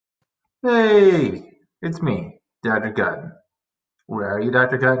Hey, it's me, Dr. Gunn. Where are you,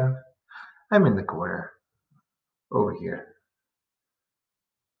 Dr. Gunn? I'm in the corner, over here.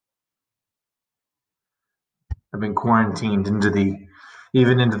 I've been quarantined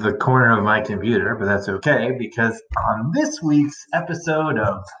even into the corner of my computer, but that's okay because on this week's episode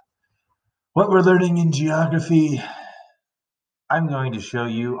of What We're Learning in Geography, I'm going to show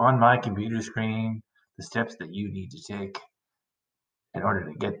you on my computer screen the steps that you need to take in order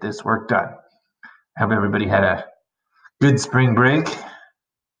to get this work done. I hope everybody had a good spring break.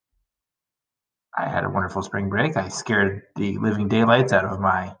 I had a wonderful spring break. I scared the living daylights out of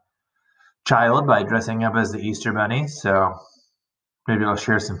my child by dressing up as the Easter Bunny. So maybe I'll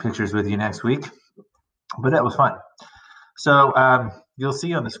share some pictures with you next week. But that was fun. So you'll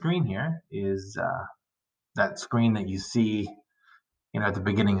see on the screen here is that screen that you see, at the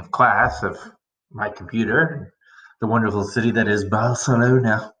beginning of class of my computer, the wonderful city that is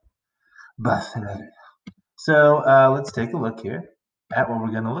Barcelona. Barcelona. So let's take a look here at what we're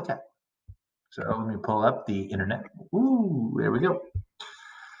going to look at. So let me pull up the internet. Ooh, there we go.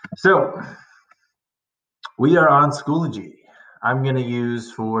 So we are on Schoology. I'm going to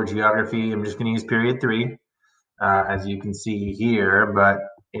use for geography, I'm just going to use period 3, as you can see here, but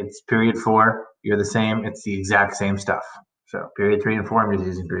it's period 4. You're the same. It's the exact same stuff. So period 3 and 4, I'm just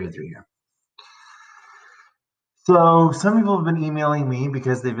using period 3 here. So some people have been emailing me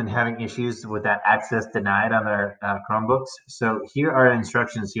because they've been having issues with that access denied on their Chromebooks. So here are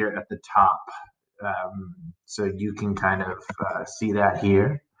instructions here at the top. So you can kind of see that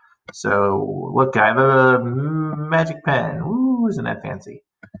here. So look, I have a magic pen. Ooh, isn't that fancy?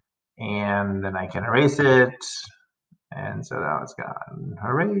 And then I can erase it. And so now it's gone.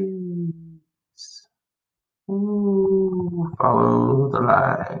 Hooray! Ooh, follow the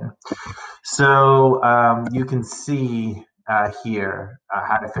line. So you can see here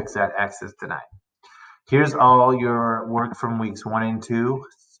how to fix that access denied. Here's all your work from weeks 1 and 2.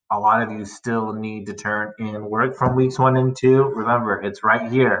 A lot of you still need to turn in work from weeks 1 and 2. Remember, it's right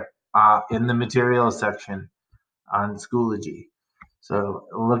here in the materials section on Schoology. So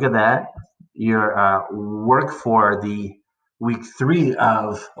look at that. Your work for the week 3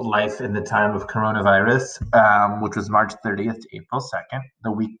 of life in the time of coronavirus, which was March 30th to April 2nd,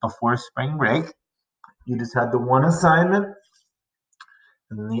 the week before spring break. You just had the one assignment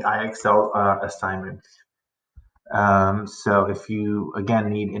and then the IXL assignment. So if you, again,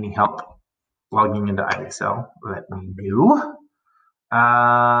 need any help logging into IXL, let me know.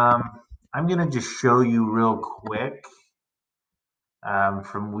 I'm going to just show you real quick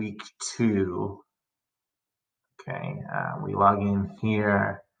from week 2. Okay, we log in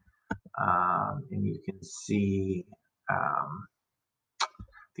here, and you can see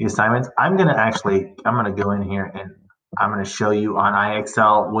the assignments. I'm going to go in here and I'm going to show you on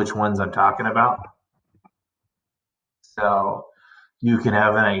IXL which ones I'm talking about. So you can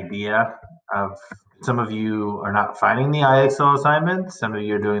have an idea of, some of you are not finding the IXL assignments, some of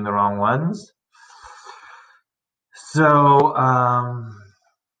you are doing the wrong ones. So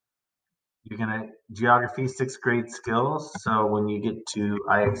you're gonna geography 6th grade skills. So when you get to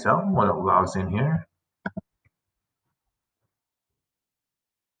IXL, when it logs in here,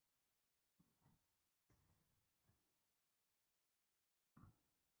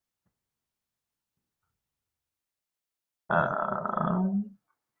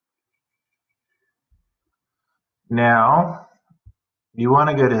 now you want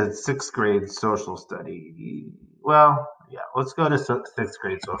to go to 6th grade social study. Well, yeah, let's go to 6th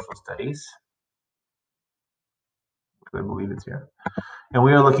grade social studies. I believe it's here. And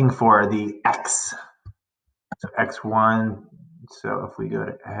we are looking for the X. So X1. So if we go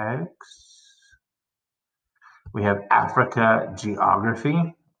to X, we have Africa geography.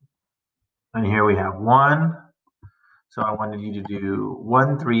 And here we have 1. So I wanted you to do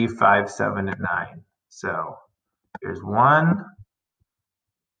 1, 3, 5, 7, and 9. So here's 1.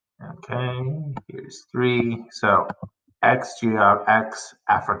 Okay, here's 3. So X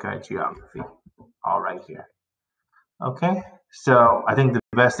Africa geography, all right here. Okay, so I think the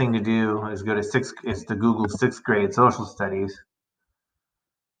best thing to do is go to Google 6th grade social studies.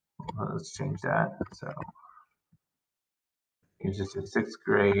 Let's change that. So it's just a 6th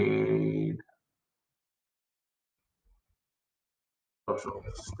grade social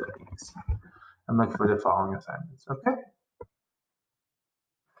studies. I'm looking for the following assignments. Okay,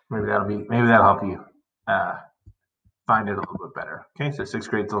 maybe that'll help you find it a little bit better. Okay, so 6th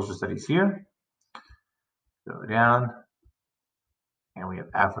grade social studies here. Go down, and we have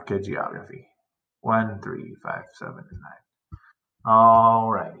Africa geography. 1, 3, 5, 7, and 9.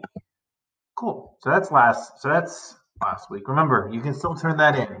 All righty. Cool. So that's last week. Remember, you can still turn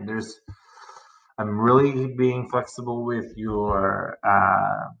that in. There's I'm really being flexible with your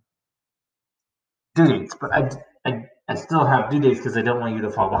due dates, but I still have due dates because I don't want you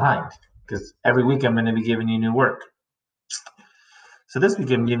to fall behind. Because every week I'm going to be giving you new work. So this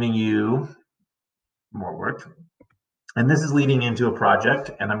week I'm giving you more work. And this is leading into a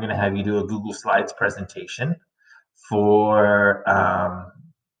project, and I'm going to have you do a Google Slides presentation for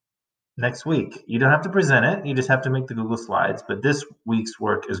next week. You don't have to present it, you just have to make the Google Slides, but this week's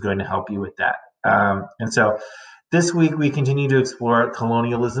work is going to help you with that. And so this week we continue to explore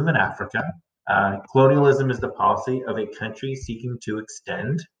colonialism in Africa. Colonialism is the policy of a country seeking to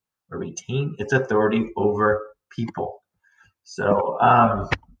extend or retain its authority over people. So,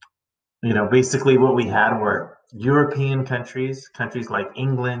 basically what we had were European countries, countries like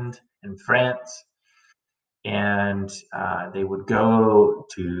England and France, and they would go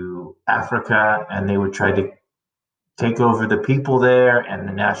to Africa and they would try to take over the people there and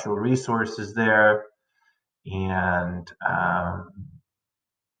the natural resources there. And,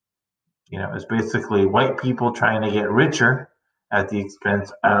 it's basically white people trying to get richer at the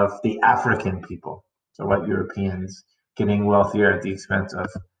expense of the African people. So white Europeans getting wealthier at the expense of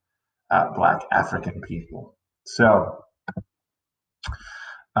Black African people. So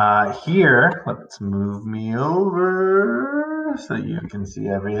here, let's move me over so you can see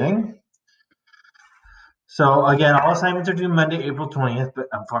everything. So again, all assignments are due Monday, April 20th, but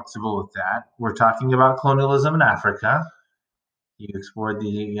I'm flexible with that. We're talking about colonialism in Africa. You explored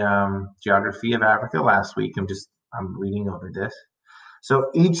the geography of Africa last week. I'm reading over this. So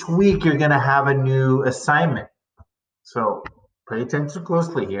each week you're going to have a new assignment. So pay attention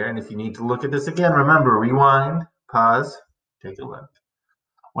closely here. And if you need to look at this again, remember, rewind, pause, take a look.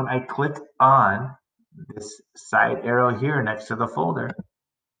 When I click on this side arrow here next to the folder,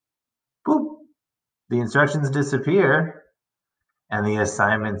 boop, the instructions disappear and the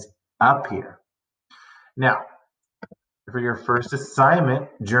assignments appear. Now, for your first assignment,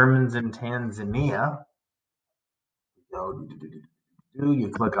 Germans in Tanzania,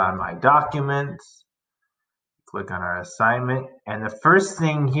 you click on my documents, click on our assignment, and the first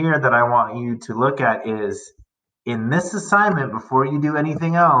thing here that I want you to look at is in this assignment, before you do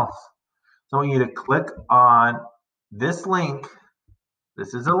anything else, I want you to click on this link.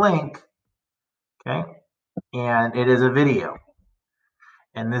 This is a link, okay? And it is a video.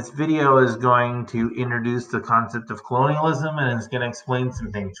 And this video is going to introduce the concept of colonialism, and it's going to explain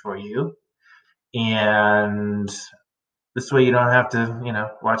some things for you. And this way you don't have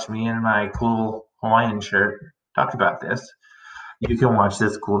to, watch me in my cool Hawaiian shirt talk about this. You can watch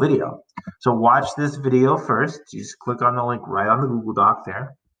this cool video. So watch this video first. You just click on the link right on the Google Doc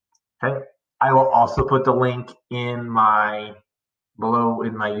there. Okay. I will also put the link below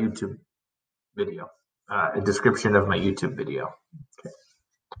in my YouTube video, a description of my YouTube video. Okay.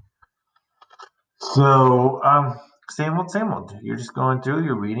 So same old. You're just going through,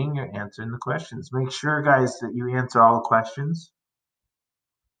 you're reading, you're answering the questions. Make sure, guys, that you answer all the questions.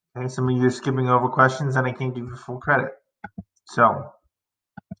 Okay, some of you are skipping over questions and I can't give you full credit. So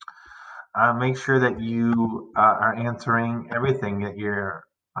make sure that you are answering everything, that you're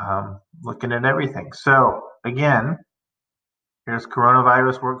looking at everything. So again, here's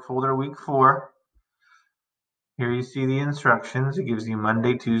coronavirus work folder week 4. Here you see the instructions. It gives you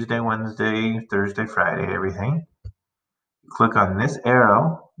Monday, Tuesday, Wednesday, Thursday, Friday, everything. You click on this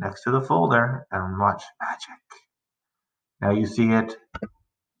arrow next to the folder and watch magic. Now you see it.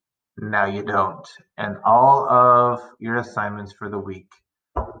 Now you don't. And all of your assignments for the week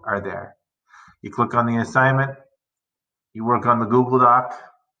are there. You click on the assignment, you work on the Google Doc,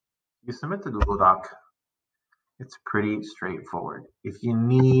 you submit the Google Doc. It's pretty straightforward. If you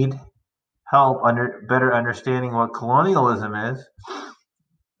need help better understanding what colonialism is,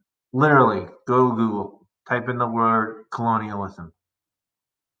 literally go Google, type in the word colonialism.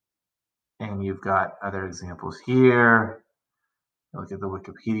 And you've got other examples here. Look at the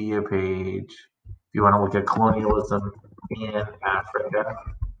Wikipedia page. If you want to look at colonialism in Africa.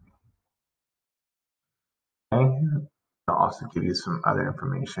 Okay. I'll also give you some other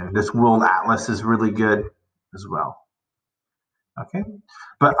information. This World Atlas is really good as well. Okay.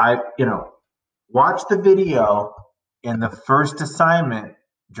 But watch the video in the first assignment,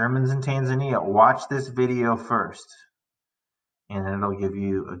 Germans in Tanzania. Watch this video first, and it'll give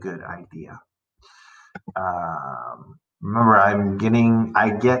you a good idea. Remember,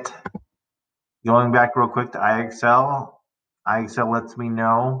 going back real quick to iExcel. iExcel lets me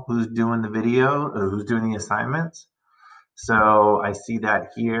know who's doing the video, or who's doing the assignments. So I see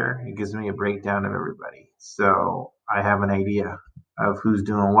that here. It gives me a breakdown of everybody. So I have an idea of who's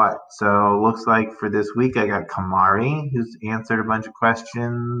doing what. So it looks like for this week, I got Kamari, who's answered a bunch of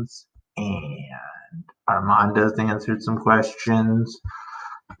questions, and Armando's answered some questions.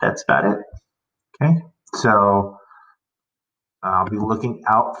 That's about it. Okay, so I'll be looking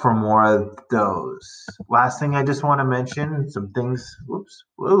out for more of those. Last thing I just want to mention, some things. Whoops.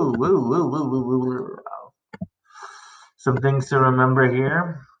 Whoa, whoa, whoa, whoa, whoa, whoa. Some things to remember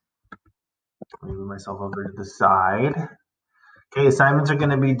here. Let me move myself over to the side. Okay, assignments are going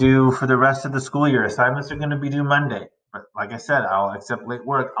to be due for the rest of the school year. Assignments are going to be due Monday. But like I said, I'll accept late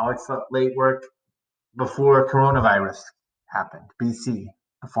work. I'll accept late work before coronavirus happened. BC,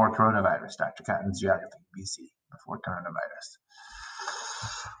 before coronavirus. Dr. Cotton's Geography, BC, before coronavirus.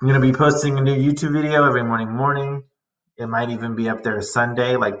 I'm going to be posting a new YouTube video every morning. It might even be up there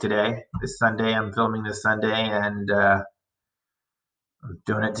Sunday, like today. This Sunday, I'm filming this Sunday, and I'm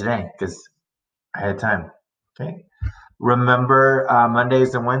doing it today because I had time. Okay. Remember,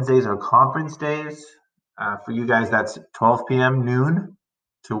 Mondays and Wednesdays are conference days. For you guys, that's 12 p.m. noon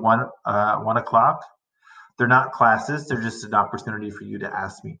to 1 o'clock. They're not classes. They're just an opportunity for you to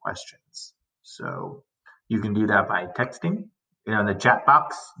ask me questions. So you can do that by texting, in the chat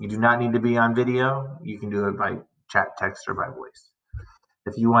box. You do not need to be on video. You can do it by chat, text, or by voice.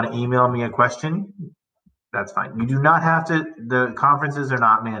 If you want to email me a question, that's fine. You do not have to. The conferences are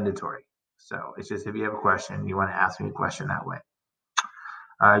not mandatory. So it's just if you have a question, you want to ask me a question that way.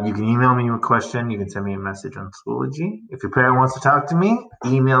 You can email me a question. You can send me a message on Schoology. If your parent wants to talk to me,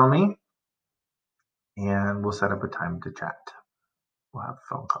 email me, and we'll set up a time to chat. We'll have a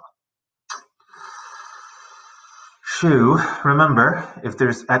phone call. Shoo, remember, if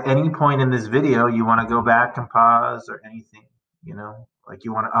there's at any point in this video you want to go back and pause or anything, like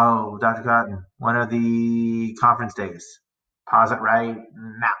you want to, oh, Dr. Cotton, when are the conference days? Pause it right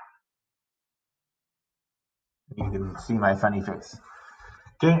now. You can see my funny face.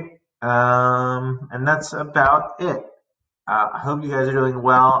 Okay, and that's about it. I hope you guys are doing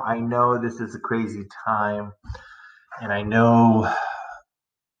well. I know this is a crazy time, and I know,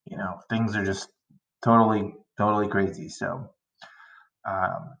 things are just totally crazy. So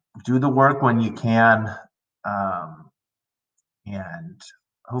do the work when you can, and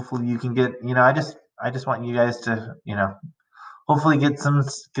hopefully you can get. I just want you guys to, hopefully get some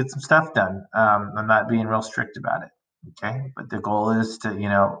stuff done. I'm not being real strict about it. Okay, but the goal is to,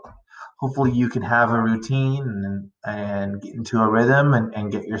 hopefully you can have a routine and get into a rhythm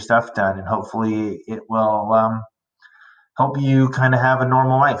and get your stuff done, and hopefully it will help you kind of have a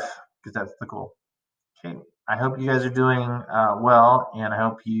normal life, because that's the goal. Okay, I hope you guys are doing well, and I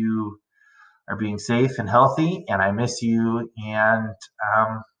hope you are being safe and healthy, and I miss you, and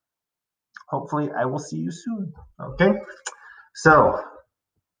hopefully I will see you soon. Okay, so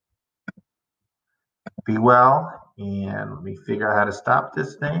be well, and let me figure out how to stop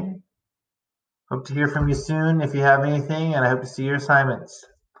this thing. Hope to hear from you soon if you have anything, and I hope to see your assignments.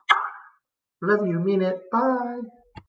 Love you, mean it. Bye.